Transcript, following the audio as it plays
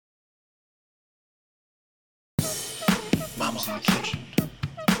Mama's in the kitchen.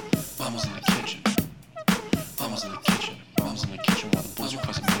 Mama's in the kitchen. Mama's in the kitchen. Mama's in the kitchen while the boys are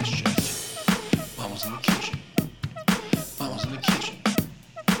causing mischief. Mama's in the kitchen. Mama's in the kitchen.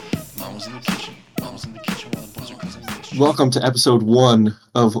 Mama's in the kitchen. Mama's in the kitchen while the boys are causing mischief. Welcome to episode 1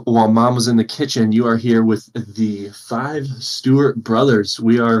 of While Mom Was in the Kitchen. You are here with the 5 Stewart brothers.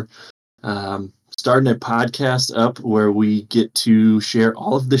 We are starting a podcast up where we get to share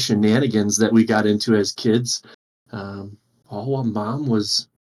all of the shenanigans that we got into as kids. All while Mom was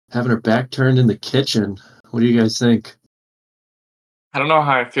having her back turned in the kitchen. What do you guys think? I don't know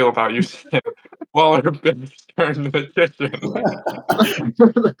how I feel about you saying, well, her back turned in the kitchen.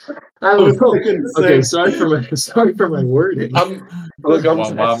 Okay, sorry for my wording. I'm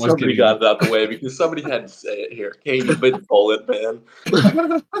Mom somebody got it out the way because somebody had to say it here. Katie, bit the bullet, man.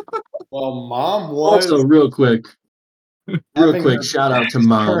 Well, Mom was Also, real quick, her shout out to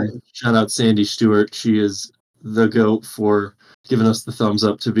Mom. Shout out Sandy Stewart. She is the GOAT for giving us the thumbs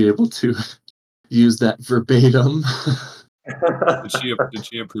up to be able to use that verbatim. Did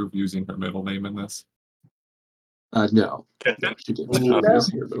she approve using her middle name in this? No. She didn't approve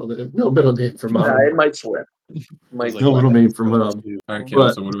using her middle name. No middle name for Mom. Yeah, it might slip. No middle name for Mom. All right,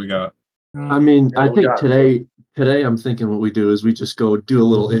 Caleb, so what do we got? I mean, I think today I'm thinking what we do is we just go do a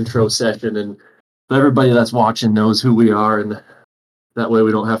little intro session, and everybody that's watching knows who we are, and that way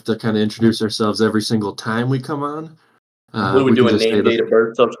we don't have to kind of introduce ourselves every single time we come on. What we do a name, date of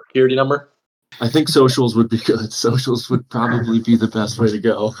birth, social security number? I think socials would be good. Socials would probably be the best way to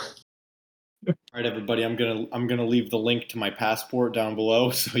go. All right, everybody. I'm gonna leave the link to my passport down below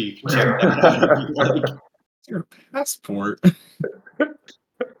so you can check that out. Your passport.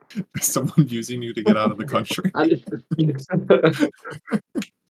 Is someone using you to get out of the country?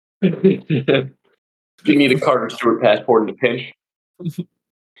 If you need a Carter Stewart passport in a pinch,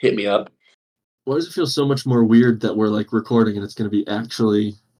 hit me up. Why does it feel so much more weird that we're like recording and it's going to be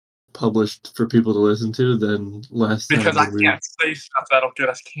actually published for people to listen to than last time? Because I can't say stuff that'll get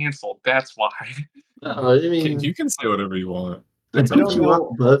us canceled. That's why. I mean, you can say whatever you want. I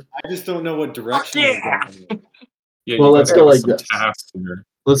just don't know what direction. Yeah, well, let's go like this. Here.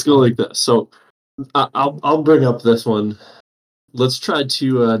 Let's go like this. So I'll bring up this one. Let's try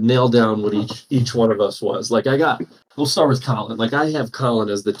to nail down what each one of us was. Like we'll start with Colin. Like I have Colin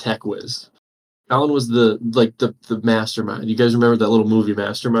as the tech whiz. Colin was the mastermind. You guys remember that little movie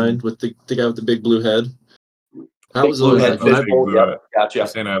Mastermind with the guy with the big blue head? That was always like gotcha. You're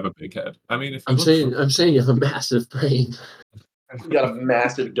saying I have a big head. I mean, if I'm saying you have a massive brain. You got a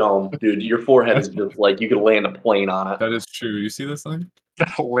massive dome, dude. Your forehead is just like you could land a plane on it. That is true. You see this thing?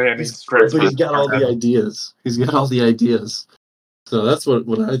 But he's got all the ideas. He's got all the ideas. So that's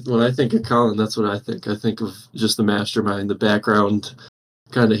when I think of Colin, that's what I think. I think of just the mastermind, the background,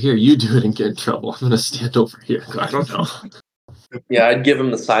 kind of here. You do it and get in trouble. I'm gonna stand over here. I don't know. Yeah, I'd give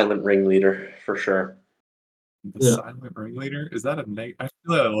him the silent ringleader for sure. The silent ringleader? Is that I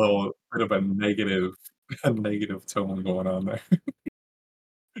feel a little bit of a negative tone going on there.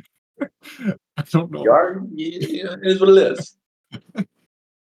 I don't know. Yeah, it is what it is.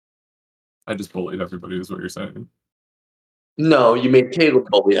 I just bullied everybody, is what you're saying. No, you made Caleb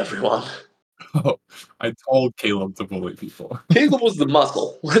bully everyone. Oh, I told Caleb to bully people. Caleb was the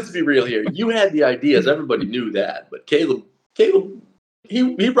muscle. Let's be real here. You had the ideas. Everybody knew that. But Caleb,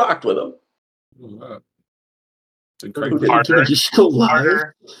 he rocked with them. Carter, you still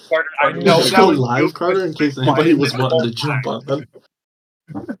live? Carter, I know you still live, Carter, in case anybody was wanting to jump on.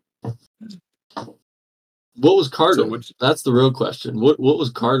 What was Carter? That's the real question. What was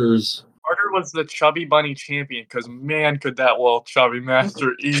Carter's? Carter was the Chubby Bunny champion because man, could that little chubby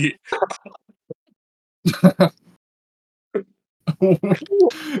master eat.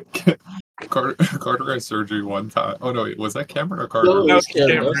 Carter had surgery one time. Oh no, was that Cameron or Carter? No, it was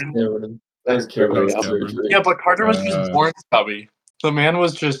Cameron. That was Cameron. Yeah, but Carter was just born chubby. The man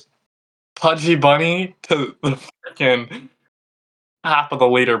was just pudgy bunny to the freaking top of the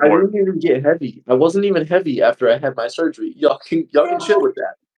leaderboard. I didn't even get heavy. I wasn't even heavy after I had my surgery. Y'all can chill with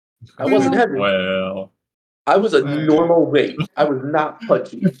that. I wasn't heavy. Well, I was a normal weight. I was not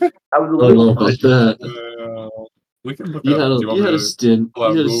pudgy. I was a little. I don't know about that. We can look up. You had a stint. You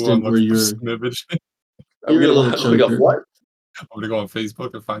had a stint where you were. You're a little chunker. What? I'm gonna go on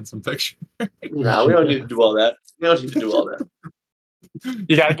Facebook and find some pictures. Nah, we don't need to do all that.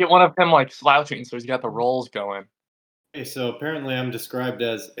 You gotta get one of him like slouching, so he's got the rolls going. Okay, so apparently I'm described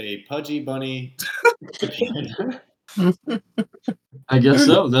as a pudgy bunny. I guess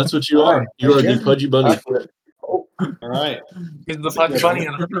so. That's what you are. You are the pudgy bunny. All right. He's the pudgy bunny.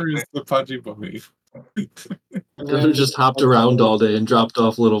 He's the pudgy bunny. Carter just hopped around all day and dropped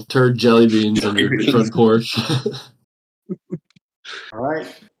off little turd jelly beans on your front porch. All right.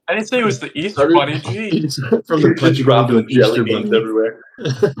 I didn't say it was the Easter Started- Bunny. Gee, It's from the You're just pudgy bunny to dropping an Easter jelly beans bunny. everywhere.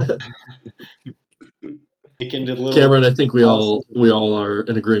 Taken to little. Cameron, I think we all are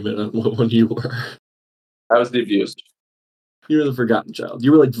in agreement on what one you were. I was the abused. You were the forgotten child.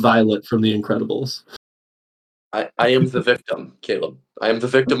 You were like Violet from The Incredibles. I am the victim, Caleb. I am the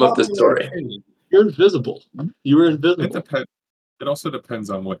victim of this story. You're invisible. You were invisible. It also depends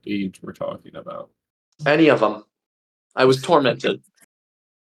on what age we're talking about. Any of them. I was tormented.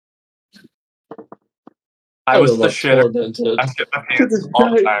 I was the love shitter. tormented. I shit my pants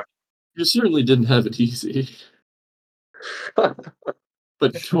all the time. You certainly didn't have it easy.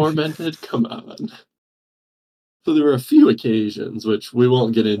 But tormented? Come on. So there were a few occasions, which we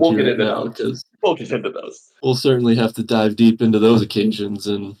won't get into We'll get right into now, those. because We'll get into those. we'll certainly have to dive deep into those occasions,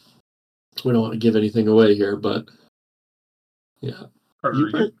 and we don't want to give anything away here, but yeah. Are You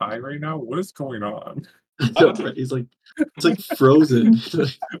you high right now? What is going on? He's like, it's like frozen.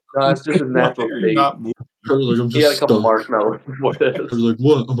 No, it's just a Why natural are you state. not moving? Carter's like, I'm He had a just couple stuck. marshmallows before Carter's this. like,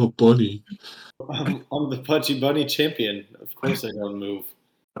 what? I'm a bunny. I'm the Pudgy Bunny champion. Of course I don't move.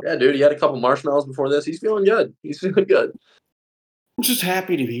 Yeah, dude, he had a couple marshmallows before this. He's feeling good. He's feeling good. I'm just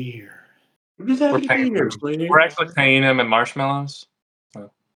happy to be here. I'm just happy We're to be paying here, him. Sweeney. We're actually paying him in marshmallows.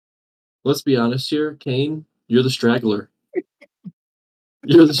 Let's be honest here, Kane, you're the straggler.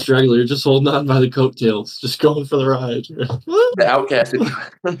 You're the straggler. You're just holding on by the coattails, just going for the ride. The outcast.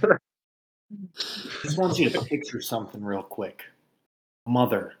 I just want you to picture something real quick.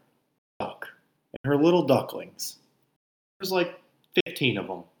 Mother duck and her little ducklings. There's like 15 of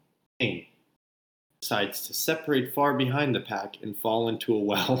them. Kane decides to separate far behind the pack and fall into a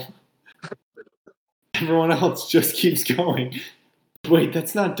well. Everyone else just keeps going. Wait,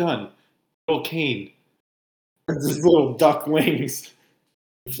 that's not done. Little Kane turns his little duck wings.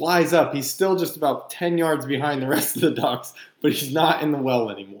 He flies up. He's still just about 10 yards behind the rest of the ducks, but he's not in the well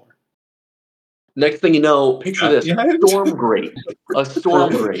anymore. Next thing you know, picture this. Yeah. Storm grate. A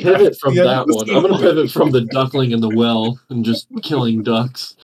storm grate. Pivot from Yeah, that one. I'm going to pivot from the duckling in the well and just killing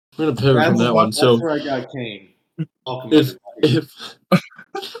ducks. I'm going to pivot from that one. That's So where I got Kane. Welcome, if everybody.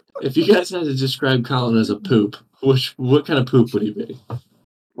 if you guys had to describe Colin as a poop, what kind of poop would he be?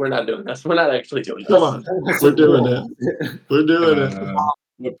 We're not doing this. We're not actually doing this. Come on, we're doing it. We're doing it.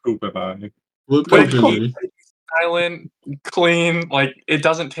 What poop am I? What Wait, poop is he? Silent, clean. Like it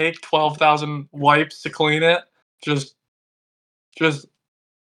doesn't take 12,000 wipes to clean it. Just.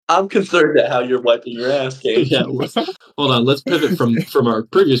 I'm concerned at how you're wiping your ass, Kate. Yeah, hold on. Let's pivot from our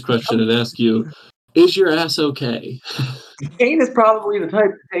previous question and ask you: is your ass okay? Kane is probably the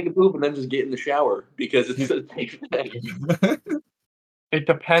type to take a poop and then just get in the shower because it's a safe thing. It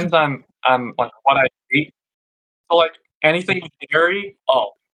depends on like what I eat. So like anything with dairy,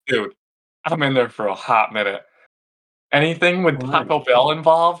 oh dude, I'm in there for a hot minute. Anything with Taco Bell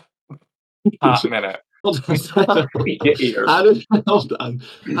involved, hot minute. Hold on. Get here. Hold on.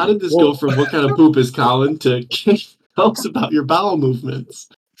 How did this go from what kind of poop is Colin to tell us about your bowel movements?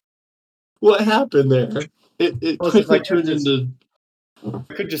 What happened there? It Well, quickly if I could turned just- into.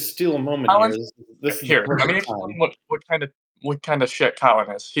 I could just steal a moment Colin- here. This is Here, the let me perfect explain time. what kind of shit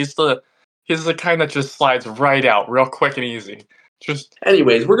Colin is. He's the kind that just slides right out real quick and easy. Just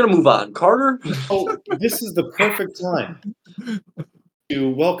Anyways, we're gonna move on. Carter, Oh, this is the perfect time to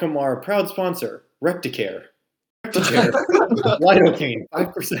welcome our proud sponsor, Recticare. Recticare, lidocaine,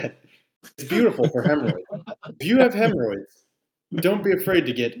 5%. It's beautiful for hemorrhoids. If you have hemorrhoids, don't be afraid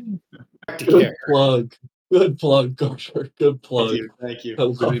to get Recticare. Good plug. Good plug, Carter. Good plug. Thank you. I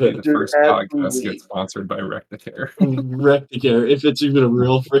This love may be it. the Dude, first podcast absolutely. gets sponsored by Recticare. Recticare, if it's even a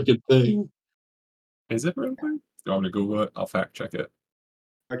real freaking thing. Is it really? Do you want me to Google it? I'll fact check it.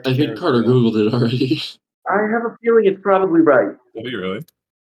 I think Carter Googled it already. I have a feeling it's probably right. Did he really?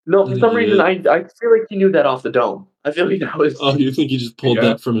 No, for some reason, Yeah. I feel like he knew that off the dome. I feel like that was. Oh, you think he just pulled Yeah,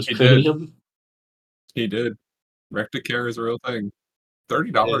 that from his he did. cranium? He did. Recticare is a real thing.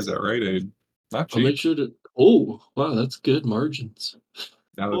 $30 Yes. at Rite Aid. Not I'll make cheap. sure to. Oh, wow, that's good margins.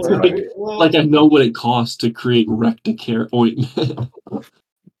 Now that's Like- money. Like I know what it costs to create Recticare ointment.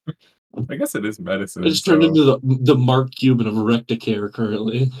 I guess it is medicine. I just turned so- into the Mark Cuban of Recticare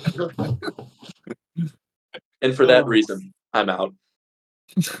currently. And for that reason, I'm out.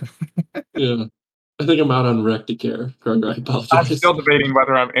 Yeah. I think I'm out on Recticare. Carter, I I'm apologize. still debating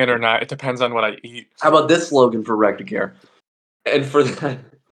whether I'm in or not. It depends on what I eat. How about this slogan for Recticare? And for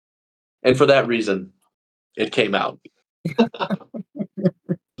that reason, it came out.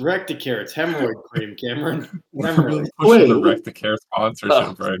 Recticare, it's hemorrhoid cream, Cameron. We're Hemorrhoid. really pushing the Wait. Recticare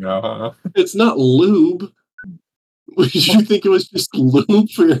sponsorship right now, huh? It's not lube. Did you think it was just lube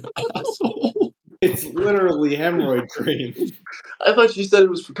for your asshole? It's literally hemorrhoid cream. I thought you said it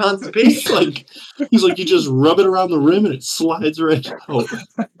was for constipation. He's like, you just rub it around the rim and it slides right out.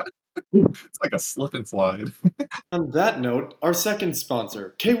 It's like a slip and slide. On that note, our second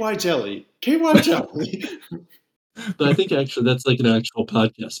sponsor, KY Jelly. KY Jelly. But I think actually that's like an actual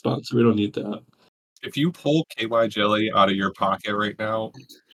podcast sponsor. We don't need that. If you pull KY jelly out of your pocket right now,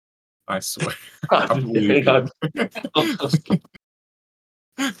 I swear, I believe Hang you.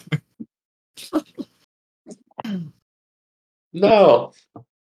 No.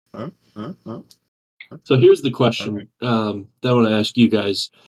 Huh? So here's the question that I want to ask you guys.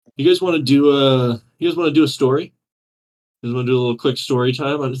 You guys want to do a story? You guys want to do a little quick story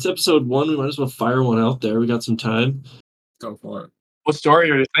time? It's episode 1. We might as well fire one out there. We got some time. Go for it. What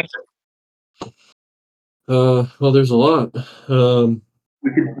story are you thinking? Well, there's a lot.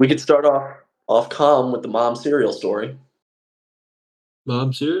 We could start off calm with the mom cereal story.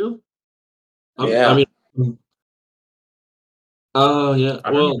 Mom cereal? Yeah. I mean, yeah.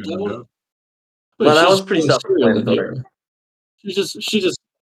 I Well, don't even that one. know. Wait, Well, that she's was pretty putting cereal in self-explanatory. here. She just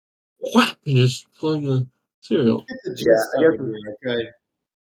whap, and just flung the cereal. Get the gist Yeah, I of guess- it here, okay?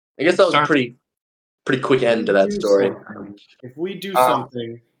 I guess that was a Start- pretty quick end to that Do story. something. If we do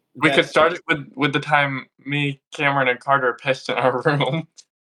something, We that- could start it with the time me, Cameron, and Carter pissed in our room.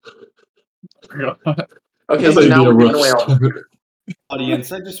 Okay, That so might now be a we're giving rough away all. start.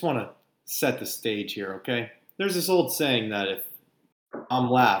 audience, I just want to set the stage here, okay? There's this old saying that if mom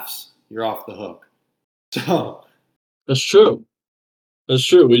laughs, you're off the hook. So That's true. That's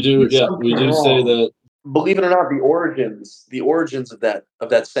true. We do. There's Yeah, we do something say wrong. that. Believe it or not, the origins of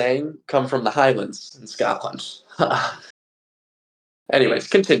that saying come from the Highlands in Scotland. Anyways,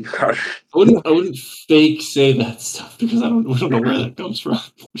 continue, Carter. I wouldn't fake say that stuff because we don't know where that comes from.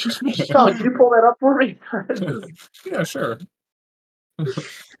 Just make sure. Colin, can you pull that up for me? Yeah, sure.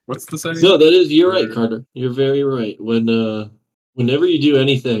 What's the saying? No, that is. You're right, Carter. You're very right. Whenever you do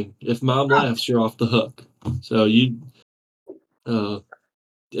anything, if mom laughs, you're off the hook. So you.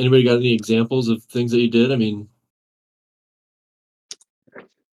 Anybody got any examples of things that you did? I mean,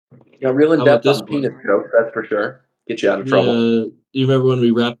 Got real in How about depth this on penis jokes, that's for sure. Get you out of trouble. do you remember when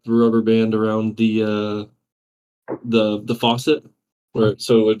we wrapped the rubber band around the faucet, where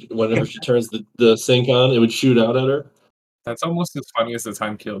whenever she turns the sink on, it would shoot out at her? That's almost as funny as the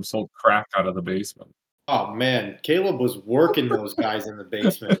time Caleb sold crack out of the basement. Oh man, Caleb was working those guys in the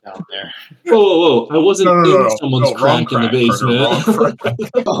basement down there. Whoa! I wasn't No, in someone's no, wrong crack in the crack, Carter,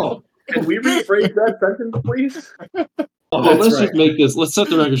 basement. Oh, Can we rephrase that sentence, please? oh Well, that's let's right. just make this. Let's set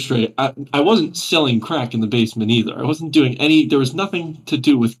the record straight. I wasn't selling crack in the basement either. I wasn't doing any. There was nothing to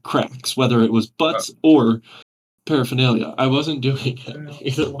do with cracks, whether it was butts or paraphernalia. I wasn't doing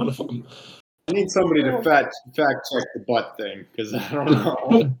either one of them. I need somebody to fact check the butt thing because I don't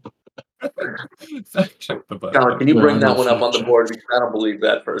know. Fact check the butt. Colin, can you There bring are that no one up on the fact board? Because I don't believe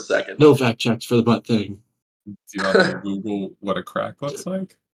that for a second. No fact checks for the butt thing. Do you want me to Google what a crack looks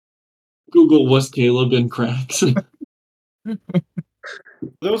like? Google was Caleb in cracks. For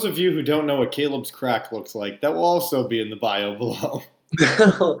those of you who don't know what Caleb's crack looks like, that will also be in the bio below.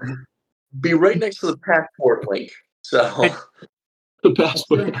 Be right next to the passport link. So The I'm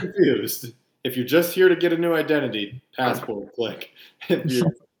passport. confused. If you're just here to get a new identity, passport click.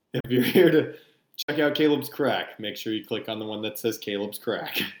 If you're here to check out Caleb's crack, make sure you click on the one that says Caleb's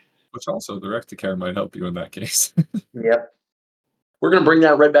crack. Which also, direct-to-care might help you in that case. yep. We're gonna bring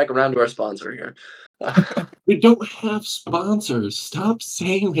that right back around to our sponsor here. We don't have sponsors. Stop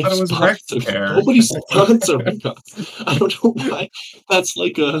saying we have But it was sponsors. Recticare. Nobody's sponsoring us. I don't know why. That's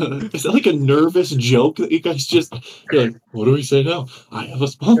is that like a nervous joke that you guys just you're like, what do we say now? I have a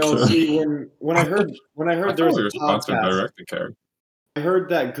sponsor. No, see, when I heard I there was thought we a were sponsored by podcast, Recticare. I heard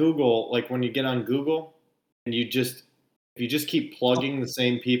that Google, like when you get on Google and if you just keep plugging the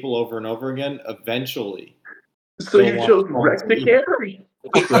same people over and over again, eventually. So Don't you want chose sponsors. Recticare?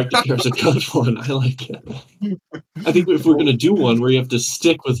 I think Recticare's a good one. I like it. I think if we're gonna do one, we have to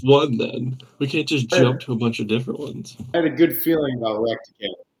stick with one. Then we can't just jump to a bunch of different ones. I had a good feeling about Recticare.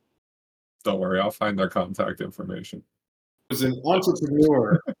 Don't worry, I'll find their contact information. It was an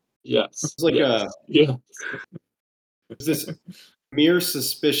entrepreneur. Yes. It's like Yeah. there's this mere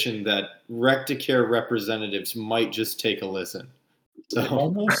suspicion that Recticare representatives might just take a listen. It So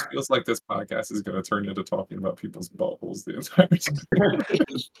almost feels like this podcast is going to turn into talking about people's buttholes the entire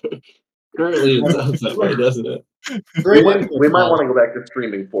time. Currently, it sounds that way, doesn't it? great input, We might Colin. want to go back to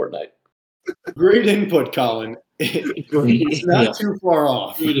streaming Fortnite. Great input, Colin. It's not Yeah. too far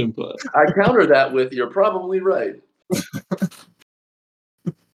off. Good input. I counter that with "You're probably right."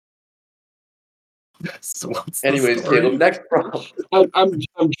 So what's the Anyways, story? Caleb, next problem. I'm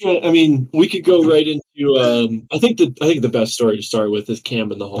trying. I mean, we could go right into. I think the best story to start with is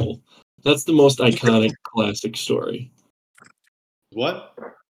Cam in the hole. That's the most iconic, classic story. What?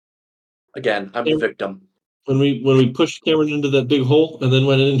 Again, I'm the victim. When we pushed Cameron into that big hole and then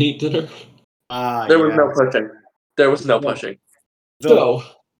went in and ate dinner. There was no pushing. There was no pushing. So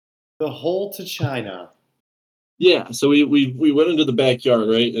The hole to China. yeah, so we went into the backyard,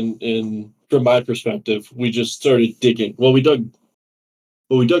 right? And from my perspective, we just started digging. Well, we dug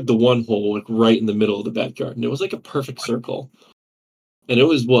the one hole like right in the middle of the backyard, and it was like a perfect circle. And it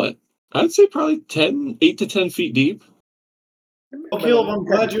was what? I'd say probably 8 to 10 feet deep. Oh, Caleb, I'm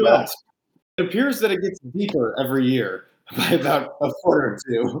glad you asked. It appears that it gets deeper every year by about a foot or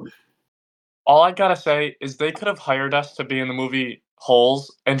two. All I gotta say is they could have hired us to be in the movie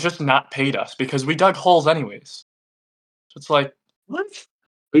Holes and just not paid us because we dug holes anyways. So it's like, what?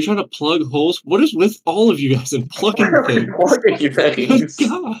 Are you trying to plug holes? What is with all of you guys and plugging things? Plugging Good things.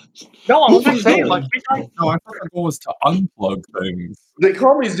 God. No, I'm Moving just saying, on. like, we dug No, I thought the goal was to unplug things. They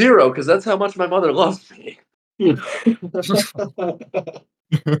call me Zero because that's how much my mother loves me.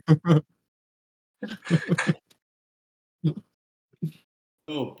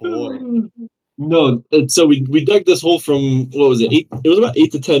 Oh boy. No, and so we dug this hole from what was it? It was about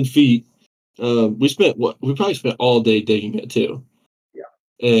 8 to 10 feet. We probably spent all day digging it too. Yeah.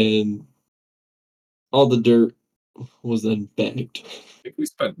 And all the dirt was then bagged. I think we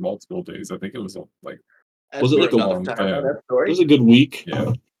spent multiple days. I think it was like Was it like a long time time? on that It story? was a good week.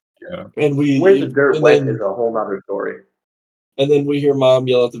 Yeah. And Where the dirt went is a whole nother story. And then we hear Mom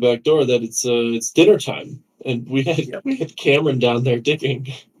yell out the back door that it's dinner time, and we had Cameron down there digging.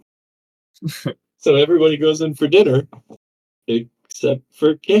 So everybody goes in for dinner, except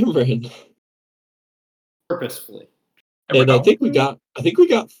for Cameron. Purposefully. And I think we got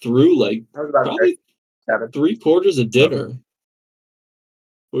through like That was about probably 7. 3/4 of dinner.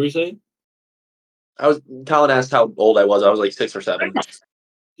 What were you saying? Colin asked how old I was. I was like 6 or 7.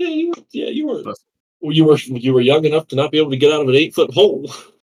 Yeah, you were. Well, you were young enough to not be able to get out of an 8-foot hole.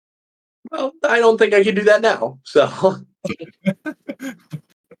 Well, I don't think I can do that now. So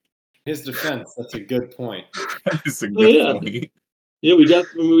His defense, that's a good point. That's a good point. Yeah, we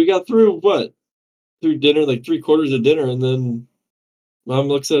got through what? Through dinner, like 3/4 of dinner, and then Mom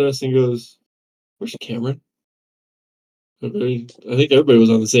looks at us and goes, "Where's Cameron?" I think everybody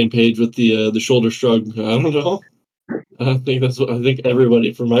was on the same page with the shoulder shrug. I don't know. I think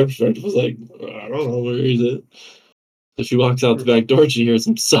everybody, from my perspective, was like, I don't know, where is it? So she walks out the back door. She hears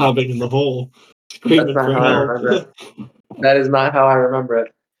him sobbing in the hole, screaming that's not for how I help. remember it. That is not how I remember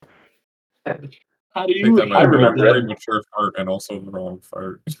it. How do I you think that might remember have been a it. premature fart and also the wrong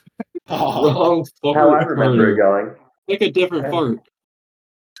fart. Wrong fart? How I remember it going. Take a different fart.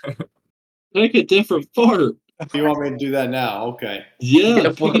 Take a different fart. You want me to do that now? Okay.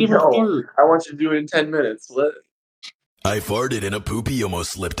 Yeah, take a different no. fart. I want you to do it in 10 minutes. I farted and a poopy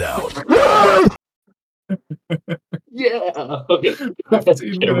almost slipped out. Yeah. Okay.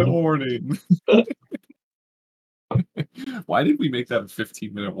 15-minute warning. Why did we make that a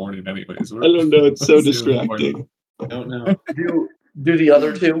 15-minute warning anyways? I don't know. It's so What's the other point? distracting. I don't know. Do the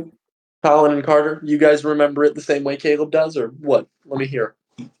other two, Colin and Carter, you guys remember it the same way Caleb does, or what? Let me hear.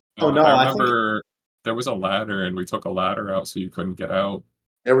 Oh, no, I I think- remember there was a ladder and we took a ladder out so you couldn't get out.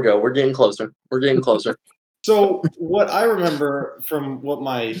 There we go. We're getting closer. We're getting closer. So what I remember from what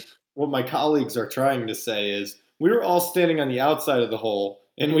my colleagues are trying to say is we were all standing on the outside of the hole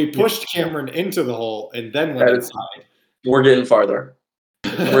and we pushed Cameron into the hole and then went inside. We're getting farther.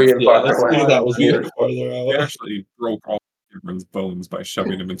 We're getting farther. That was We farther we out. actually broke all Cameron's bones by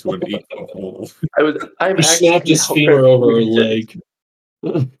shoving him into an 8-foot hole. I'm We snapped his femur over her leg.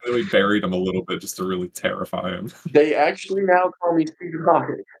 And then we buried him a little bit just to really terrify him. They actually now call me Steve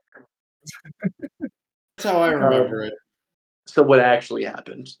Rocket. That's how I remember it. So what actually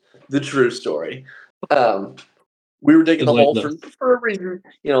happened? The true story. We were digging the hole for a reason,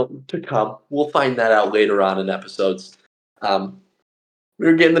 to come. We'll find that out later on in episodes. We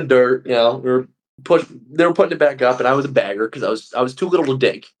were getting the dirt, they were putting it back up, and I was a bagger because I was too little to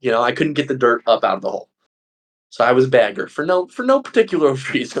dig. I couldn't get the dirt up out of the hole. So I was a bagger for no particular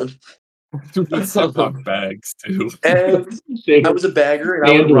reason. With Ziploc bags too. And I was a bagger,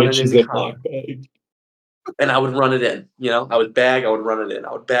 and I would run it in the column. And I would run it in. I would bag, I would run it in.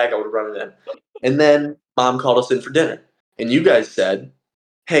 I would bag, I would run it in. And then Mom called us in for dinner. And you guys said,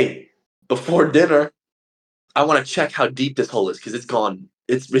 hey, before dinner, I want to check how deep this hole is because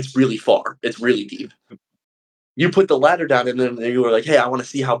it's really far. It's really deep. You put the ladder down and then you were like, hey, I want to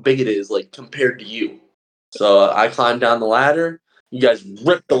see how big it is, like, compared to you. So I climbed down the ladder. You guys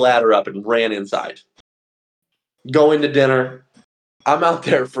ripped the ladder up and ran inside. Go into dinner. I'm out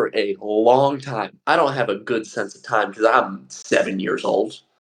there for a long time. I don't have a good sense of time because I'm 7 years old.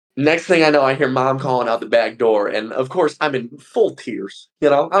 Next thing I know, I hear mom calling out the back door, and of course, I'm in full tears.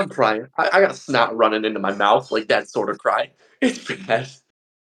 I'm crying. I got snot running into my mouth, like that sort of cry. It's bad.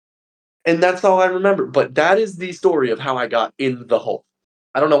 And that's all I remember. But that is the story of how I got in the hole.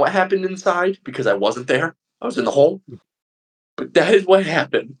 I don't know what happened inside because I wasn't there. I was in the hole. But that is what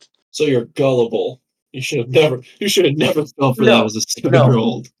happened. So you're gullible. You should have never fell for that No, as a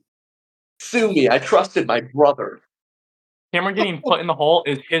 7-year-old. Sue me. I trusted my brother. Cameron getting put in the hole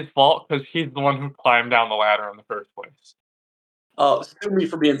is his fault because he's the one who climbed down the ladder in the first place. Sue me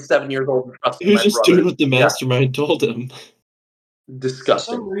for being 7 years old and trusting He my was just brother. doing what the mastermind told him. For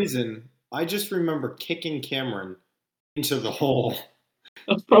Disgusting. some reason, I just remember kicking Cameron into the hole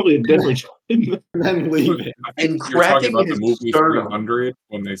That's probably a different time. and then leaving. I think And you're talking cracking about the his movie sternum. 300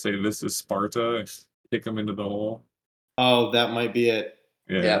 when they say this is Sparta, kick him into the hole. Oh, that might be it.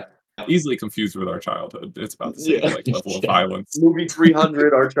 Yeah. Easily confused with our childhood. It's about the same Yeah. level of violence. Movie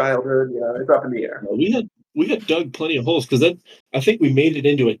 300, our childhood. Yeah, it's up in the air. We had dug plenty of holes because then I think we made it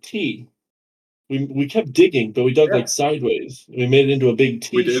into a T. We kept digging, but we dug like sideways. We made it into a big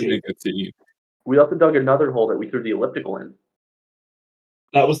T We did shape. make a T. We also dug another hole that we threw the elliptical in.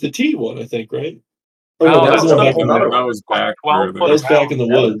 That was the T one, I think, right? Or No, no, that was the one back in the another woods. That was back 12 where That was back in the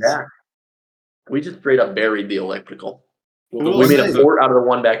That was woods. back. We just straight up buried the elliptical. Well, the We one made that a fort out of the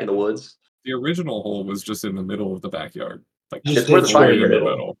one back in the woods. the original hole was just in the middle of the backyard. Like Just It's where the straight fire in the pit is.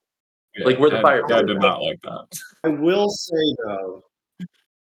 middle. Yeah, Like where the fire Dad pit did is. not like that. I will say, though,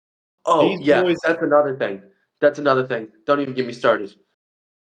 Oh, These yeah, boys- that's another thing. Don't even get me started.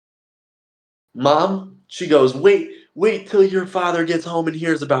 Mom, she goes, wait till your father gets home and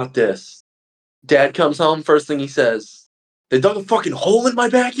hears about this. Dad comes home, first thing he says, they dug a fucking hole in my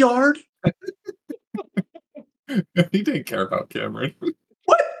backyard? He didn't care about Cameron.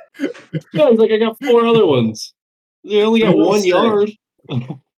 Yeah, he's like, I got 4 other ones. They only got I will 1 say- yard.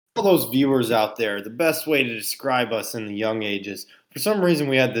 all those viewers out there, the best way to describe us in the young ages, for some reason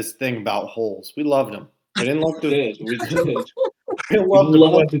we had this thing about holes. We loved them. We didn't like We the. did. We did. We We loved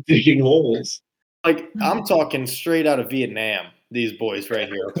loved digging holes. Like, I'm talking straight out of Vietnam. These boys right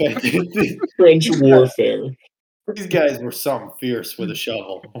here. Okay, French warfare. these guys were something fierce with a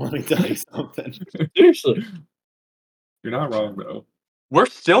shovel. Let me tell you something. Seriously. You're not wrong though. We're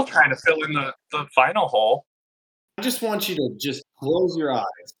still trying to fill in the final hole. I just want you to just close your eyes.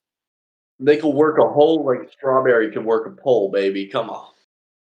 They could work a hole like Strawberry could work a pole, baby. Come on.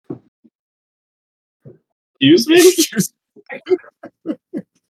 Excuse me?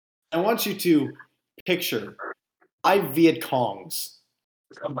 I want you to picture 5 Viet Congs.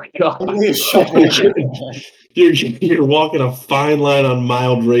 Oh my god. Only a shovel. You're walking a fine line on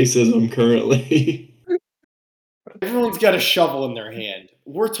mild racism currently. Everyone's got a shovel in their hand.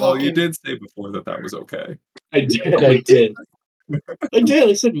 We're Well, talking. you did say before that was okay. I did.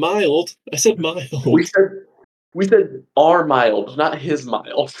 I said mild. I said mild. We said our mild, not his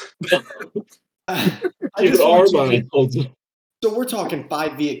mild. I Dude, just our want you to- mild. So we're talking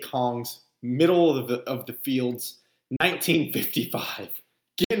 5 Viet Congs, middle of the fields, 1955,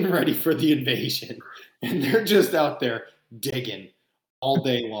 getting ready for the invasion, and they're just out there digging all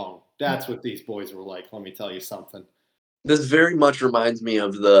day long. That's what these boys were like. Let me tell you something. This very much reminds me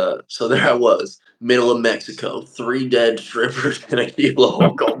of so there I was, middle of Mexico, 3 dead strippers and a kilo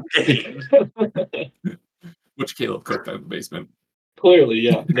of cocaine. Which Caleb cooked out of the basement. Clearly,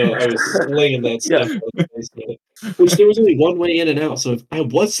 yeah. No, I was slinging that stuff out of the basement. Which there was only one way in and out, so if I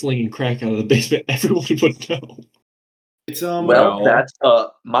was slinging crack out of the basement, everyone would know. It's Well, that's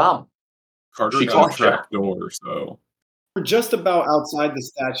Mom. Carter She got caught a trap door, so we're just about outside the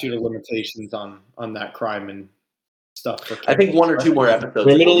statute of limitations on that crime and stuff. For I think 1 or 2 more episodes. we'll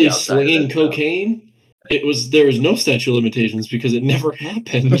be Criminally outside of slinging it, so. cocaine? There was no statute of limitations because it never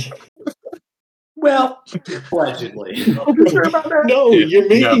happened. Well, allegedly. you sure about that? No, It you're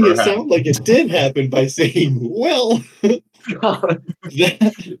making never it sound like it did happen by saying, well,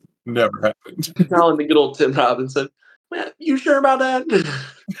 that, never happened. Calling the good old Tim Robinson. Well, you sure about that?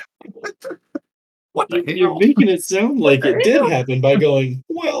 What the hell? you're making it sound like it did happen by going,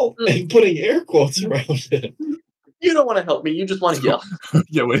 well, and putting air quotes around it. You don't want to help me. You just want to yell.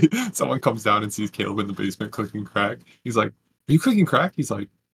 Yeah, wait. Someone comes down and sees Caleb in the basement cooking crack. He's like, "Are you cooking crack?" He's like,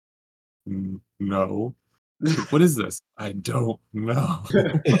 "No." What is this? I don't know.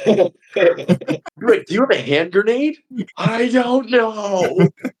 Brick, do you have a hand grenade? I don't know.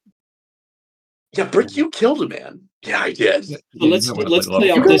 Yeah, Brick, you killed a man. Yeah, I did. But let's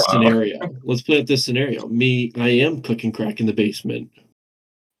play out this scenario. Let's play out this scenario. I am cooking crack in the basement.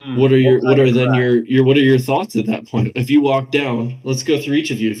 What are What your thoughts at that point? If you walk down, let's go through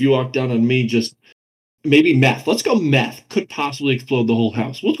each of you. If you walk down on me, just maybe meth. Let's go meth. Could possibly explode the whole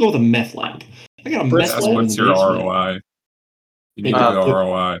house. Let's go with a meth lab. I got a meth That's lab in what's the your basement. ROI. You need a good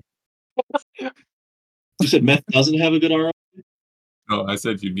ROI. You said meth doesn't have a good ROI? No, I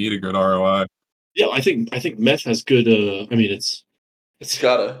said you need a good ROI. Yeah, I think meth has good. I mean, it's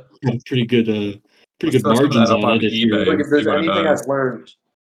Gotta. pretty good. Pretty Let's good throw some of margins that up on on it. If you're eBay. Look, if See there's what it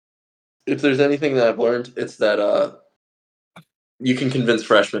anything does. I've learned, it's that you can convince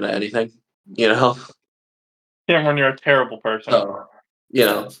freshmen of anything. You know, Cameron, you're a terrible person. so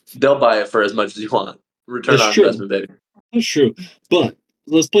they'll buy it for as much as you want. Return That's on true. investment, baby. That's true. But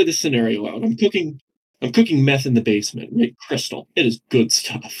let's play this scenario out. I'm cooking meth in the basement, right? Crystal. It is good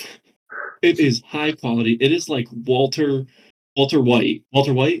stuff. It is high quality. It is like Walter White.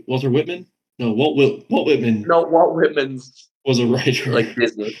 Walter Whitman? No, Walt Whitman No, Walt Whitman's was a writer. like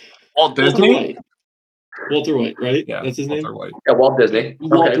Disney. Walt Walter Disney? White. Walter White, right? Yeah, That's his Walter name? White. Yeah, Walt Disney.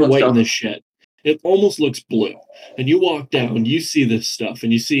 Walter Okay, let's White go. in this shit. It almost looks blue. And you walk down, you see this stuff,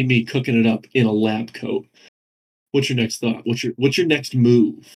 and you see me cooking it up in a lab coat. What's your next thought? What's your next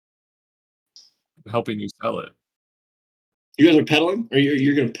move? Helping you sell it. You guys are peddling? Or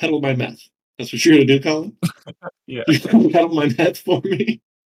you're gonna peddle my meth? That's what you're gonna do, Colin? Yeah. You're gonna peddle my meth for me?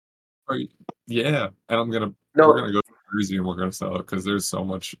 Yeah, and we're gonna go to Jersey and we're gonna sell it because there's so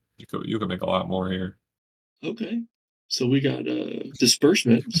much you can make a lot more here. Okay. So we got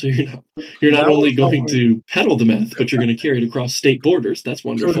disbursement. So you're not only going to peddle the meth, but you're going to carry it across state borders. That's So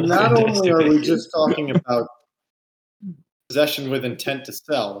wonderful. not only Fantastic. are we just talking about possession with intent to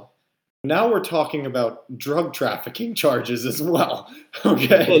sell, now we're talking about drug trafficking charges as well.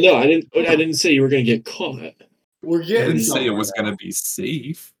 Okay. Well, no, I didn't say you were going to get caught. We're I getting didn't say it somewhere was now. gonna be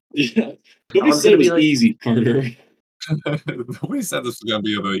safe. Yeah. Nobody said it was easy, Carter. Nobody said this was gonna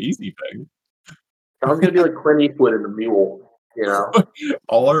be an easy thing. I was gonna be like Clint Eastwood in The Mule.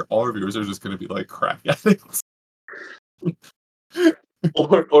 All our viewers are just gonna be like crack addicts.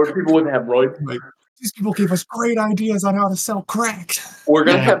 or people with hemorrhoids. Like, these people gave us great ideas on how to sell crack. We're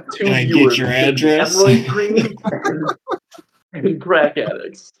gonna have two Can I viewers. get your address? Hemorrhoid cream and crack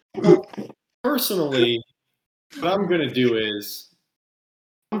addicts. Personally, what I'm going to do is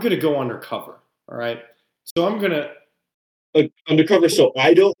I'm going to go undercover. All right. So I'm going to. Undercover so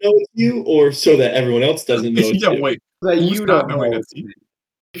I don't know it's you, or so that everyone else doesn't know it's Yeah, you? wait. That Who's you not don't knowing know. it's you?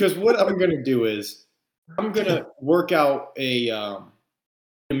 Because what I'm going to do is I'm going to work out a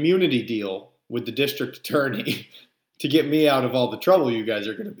immunity deal with the district attorney to get me out of all the trouble you guys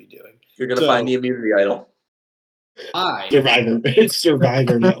are going to be doing. You're gonna find the immunity idol. Survivor. It's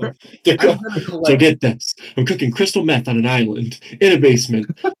Survivor now. So get this. I'm cooking crystal meth on an island in a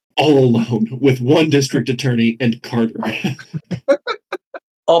basement all alone with one district attorney and Carter.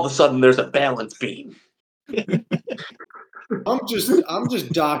 All of a sudden, there's a balance beam. I'm just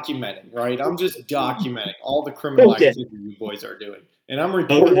documenting, right? I'm just documenting all the criminal activity you boys are doing, and I'm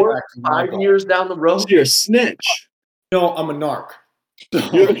reporting back to my 5 years down the road. So you're a snitch. No, I'm a narc.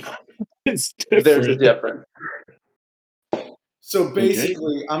 It's different. There's a difference. So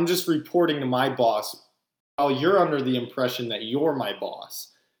basically, I'm just reporting to my boss while you're under the impression that you're my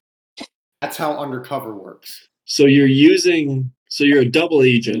boss. That's how undercover works. So you're a double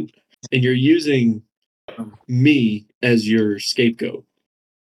agent, and you're using me as your scapegoat.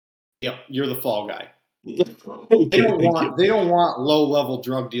 Yep, you're the fall guy. Okay, They don't want low-level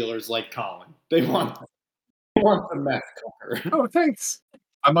drug dealers like Colin. They want the meth cooker. Oh, thanks.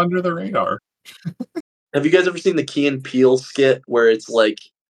 I'm under the radar. Have you guys ever seen the Key and Peele skit where it's like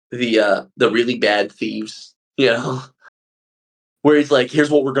the really bad thieves, where he's like, "Here's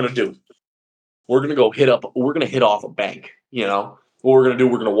what we're gonna do. We're gonna hit off a bank. What we're gonna do?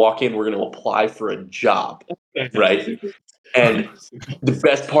 We're gonna walk in. We're gonna apply for a job, right? And the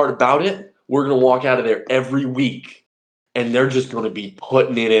best part about it, we're gonna walk out of there every week, and they're just gonna be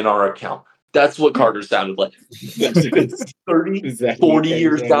putting it in our account." That's what Carter sounded like. 30, 40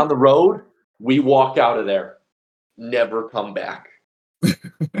 years down the road, we walk out of there, never come back.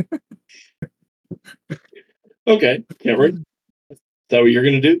 Okay, Cameron. Is that what you're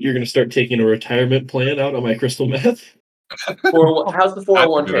going to do? You're going to start taking a retirement plan out on my crystal meth? How's the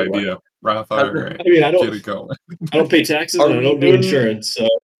 401k? That's a good idea. Rothfire. I mean, I Get it going. don't pay taxes and I don't do insurance. So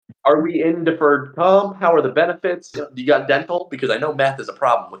Are we in deferred comp? How are the benefits? You got dental? Because I know meth is a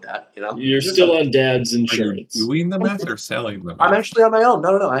problem with that. you're still on dad's insurance. Doing the meth or selling the meth? I'm actually on my own.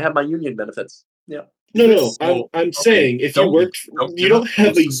 No. I have my union benefits. Yeah. No. I'm saying if you work, you don't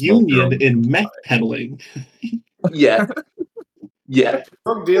have a union in meth peddling. Yeah.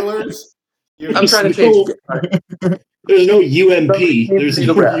 Drug dealers. I'm trying to change. There's no UMP. Somebody needs to There's be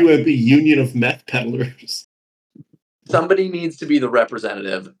no the rep. UMP, Union of Meth Peddlers. Somebody needs to be the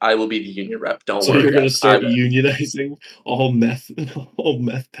representative. I will be the union rep. Don't So worry. you're going to guys. start unionizing all meth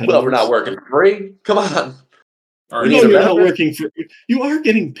peddlers? Well, we're not working for free. Come on. All We right, need No, a you're benefit. not working for. You are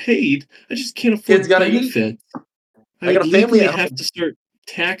getting paid. I just can't afford Kids gotta eat. benefits. I got a family legally at have home. to start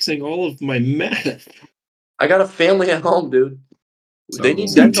taxing all of my meth. I got a family at home, dude. They need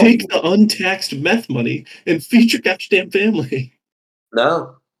So- So dental. take the untaxed meth money and feed your goddamn family.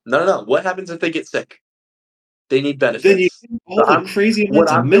 No. What happens if they get sick? They need benefits. Then you all the I'm- crazy what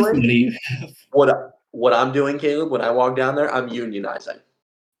amounts of I'm meth doing- money you have. What I'm doing, Caleb, when I walk down there, I'm unionizing.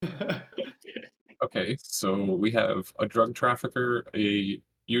 Okay, so we have a drug trafficker, a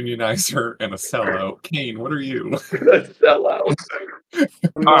unionizer, and a sellout. Kane, what are you? Sell out.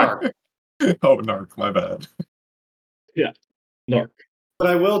 Narc. Oh, narc, my bad. Narc. But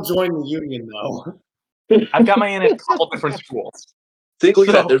I will join the union, though. I've got my in at a couple different schools. See, look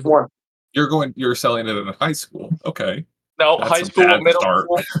at that. So- There's one. You're selling it in a high school. Okay. No, That's high a school, bad middle start.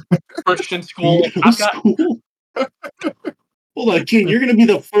 school, Christian school. Middle I've got school? Hold on, King. You're going to be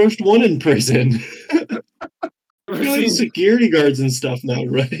the first one in prison. Ever You have seen, security guards and stuff now,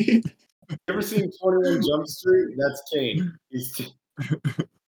 right? ever seen 21 Jump Street? That's Kane.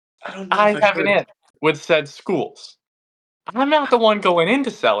 I don't know. I if have an heard- in with said schools. I'm not the one going in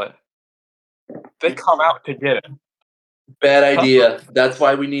to sell it. They come out to get it. Bad idea. That's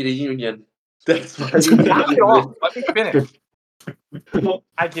why we need a union. That's why we need a Knock it off. union. Let me finish.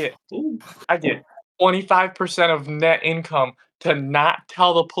 I get 25% of net income to not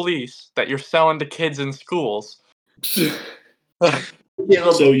tell the police that you're selling to kids in schools.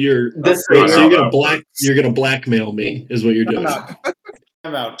 Caleb, So you're this That's right not so how here, that you're gonna blackmail me is what you're doing.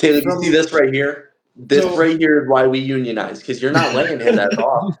 I'm out. Caleb, you see this right here? This So- right here is why we unionize, because you're not laying his ass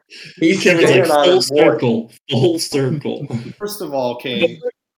off. He's Kevin's staying like on full his board. circle, full circle. First of all, Kane,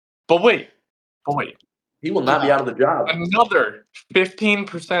 But wait. He will not be out of the job. Another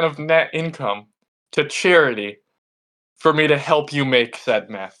 15% of net income to charity for me to help you make said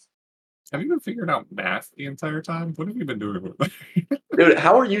meth. Have you been figuring out math the entire time? What have you been doing with that? Dude,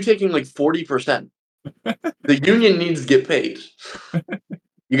 how are you taking like 40%? The union needs to get paid.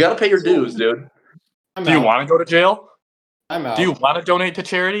 You got to pay your dues, dude. I'm Do you out. want to go to jail? I'm out. Do you want to donate to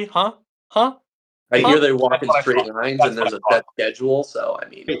charity? Huh? I hear they walk That's in what I straight thought. lines That's and there's a what I set schedule, so I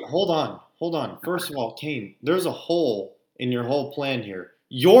mean, Wait, hold on. First of all, Kane, there's a hole in your whole plan here.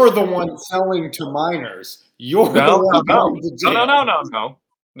 You're the one selling to minors. You're the one going to jail.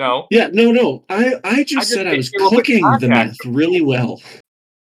 No. Yeah, no. I just just said I get was Caleb the cooking the contact. meth really well.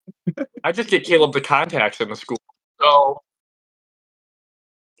 I just get Caleb the contacts in the school. So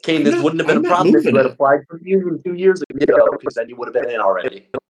Kane, I'm this not- wouldn't have been I'm a not problem if you moving had it. applied for the union 2 years ago, because then you would have been in already.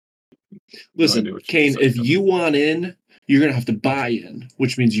 Listen, idea what you Kane, said, if Kevin. you want in, you're gonna have to buy in,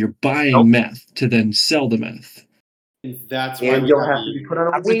 which means you're buying Nope. meth to then sell the meth. That's why And we you'll have have to you. be put on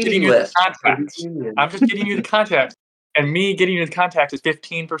a I'm just getting waiting you the list for the contacts. union. I'm just getting you the contacts. And me getting you the contacts is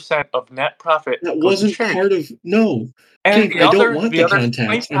 15% of net profit. That goes to wasn't charity. part of no. And King, the I other, don't want the the other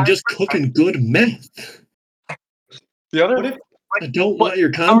contacts. I'm just 25%, cooking good meth. The other, What if I don't What- want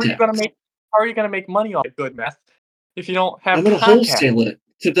your how are you gonna contacts. make? How are you gonna make money off good meth if you don't have I'm gonna contacts? wholesale it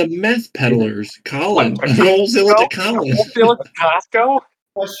to the meth peddlers. Colin. What, I'm gonna wholesale it to Colin. Wholesale it to Costco?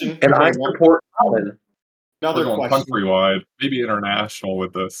 question? And I Okay, one- support Colin. another We're going question. countrywide, maybe international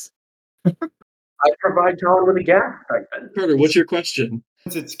with this. I provide Colin with a gas stipend. Carter, what's your question?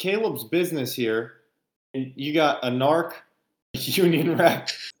 Since it's Caleb's business here, and you got a narc, a union rep,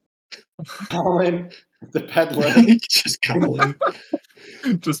 Colin, the peddler, Just Colin.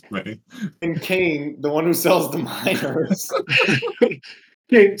 Just me. and Kane, the one who sells the minors.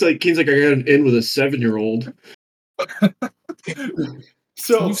 Kane's like, I got an in with a 7-year-old.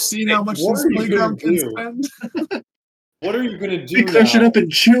 So You've seen how much what this are you playground gonna can do? spend? What are you gonna do You crush it now up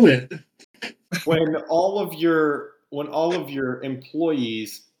and chew it. when all of your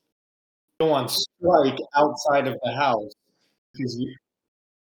employees go on strike outside of the house? Because you,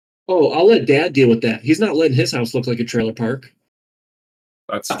 Oh, I'll let Dad deal with that. He's not letting his house look like a trailer park.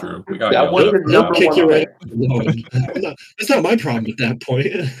 That's true. We got That yelled was at his for He'll number that. kick one you right thing. off the lawn. It's not my problem at that point.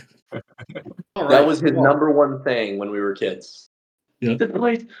 all right, That was his well, number one thing when we were kids. Yeah. This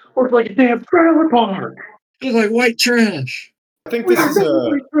place looks like a damn trailer park. It's like white trash. I think We this got is a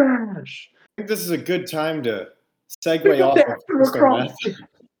nothing but trash. I think this is a good time to We segue got off that of from crystal across. meth.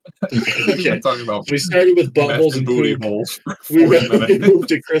 We've Okay. been talking about We started with meth buttholes and and booty poop. holes for We 40 minutes. moved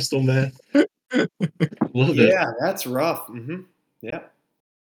to crystal meth. Love it. Yeah, that's rough. Yeah.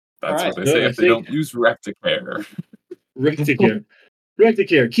 That's Alright. what they say No, I if they think- don't use Recticare. Recticare.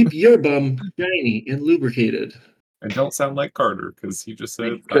 Recticare. Keep your bum shiny and lubricated. And don't sound like Carter, because he just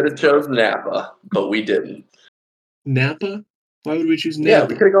said We could have chosen Napa, but we didn't. Napa? Why would we choose Yeah,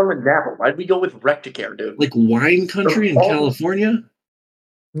 Napa? we could have gone with Napa. Why'd we go with Recticare, dude? Like wine country in All- California?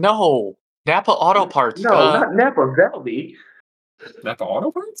 No, Napa Auto Parts. No, not Napa Valley. Napa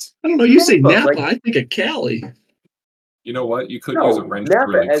Auto Parts? I don't know. You say Napa, Napa, like- I think of Cali. You know what? You could No, use a wrench Napa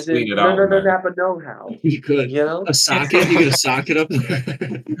to really as clean in it no, out. no, in no, there. Napa know-how. You could. You know? A socket? You get a socket up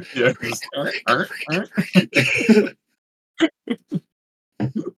there? Yeah. Just,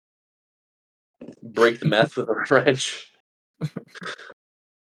 Break the meth with a wrench.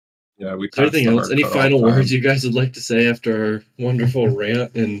 yeah, we Is there anything passed the else? hard Any cutoff final time. words you guys would like to say after our wonderful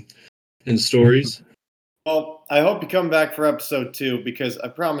rant and stories? Well, I hope you come back for episode 2 because I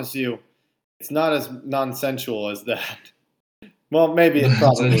promise you, it's not as non-sensual as that. Well, maybe it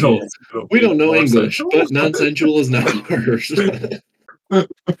probably Non-sensual. is. We don't know More English, sensual. but non-sensual is not ours.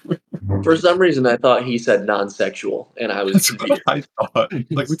 For some reason, I thought he said non-sexual, and I was That's confused. what I thought.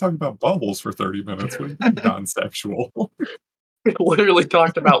 Like, we talked about bubbles for 30 minutes. What do you mean non-sexual? We literally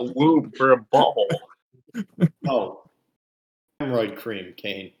talked about lube for a ball. Oh, hemorrhoid cream,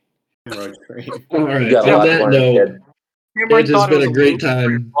 Kane. Hemorrhoid cream. All right. You got a On lot to that learn, note, kid. Cameron it has thought been was a great lube for a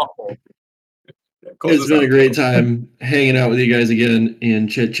time. ball. Yeah, close It's this been a out, great Caleb. time hanging out with you guys again and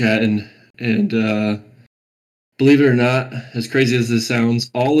chit chatting. And believe it or not, as crazy as this sounds,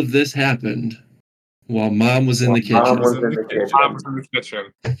 all of this happened while Mom was in the Mom kitchen. was in the kitchen. Mom was in the kitchen.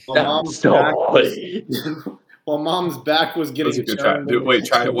 While mom's So back was, funny. while mom's back was That was getting a good try. turned. Do, wait,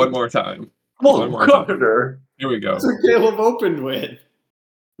 try it one more time. Oh, One more time. Carter. Here we go. That's what Caleb opened with.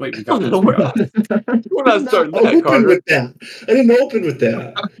 Wait, we got this. We got this. We're not starting that, open Carter. with that. I didn't open with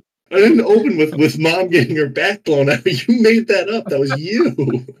that. I didn't open with Mom getting her back blown out. You made that up. That was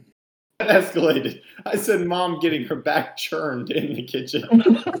you. That escalated. I said mom getting her back churned in the kitchen.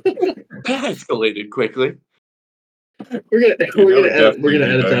 That escalated quickly. We're gonna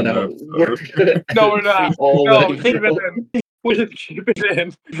edit that out. episode. No, we're not. All No, that. keep it in. We just keep it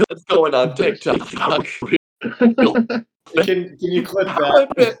in. What's going on TikTok? Can you clip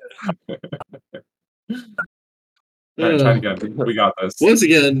that? All right, try it again. We got this. Once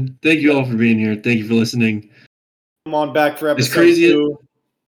again, thank you all for being here. Thank you for listening. Come on back for It's episode crazy- 2.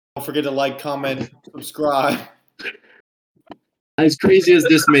 Don't forget to like, comment, subscribe. As crazy as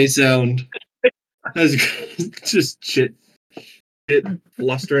this may sound, as just shit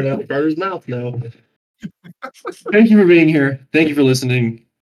blustering out of Carter's mouth now. Thank you for being here. Thank you for listening.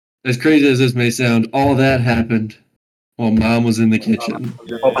 As crazy as this may sound, all that happened while Mom was in the kitchen.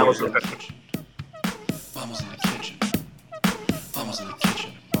 Oh, Mom was in the kitchen. Mom was in the kitchen. Mom was in the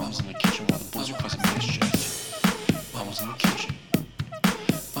kitchen. Mom was in the kitchen while the boys were causing mischief. Mom was in the kitchen.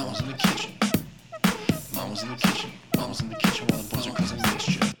 Mom was in the kitchen. Mom was in the kitchen. Mom was in the kitchen while the boys were causing mischief.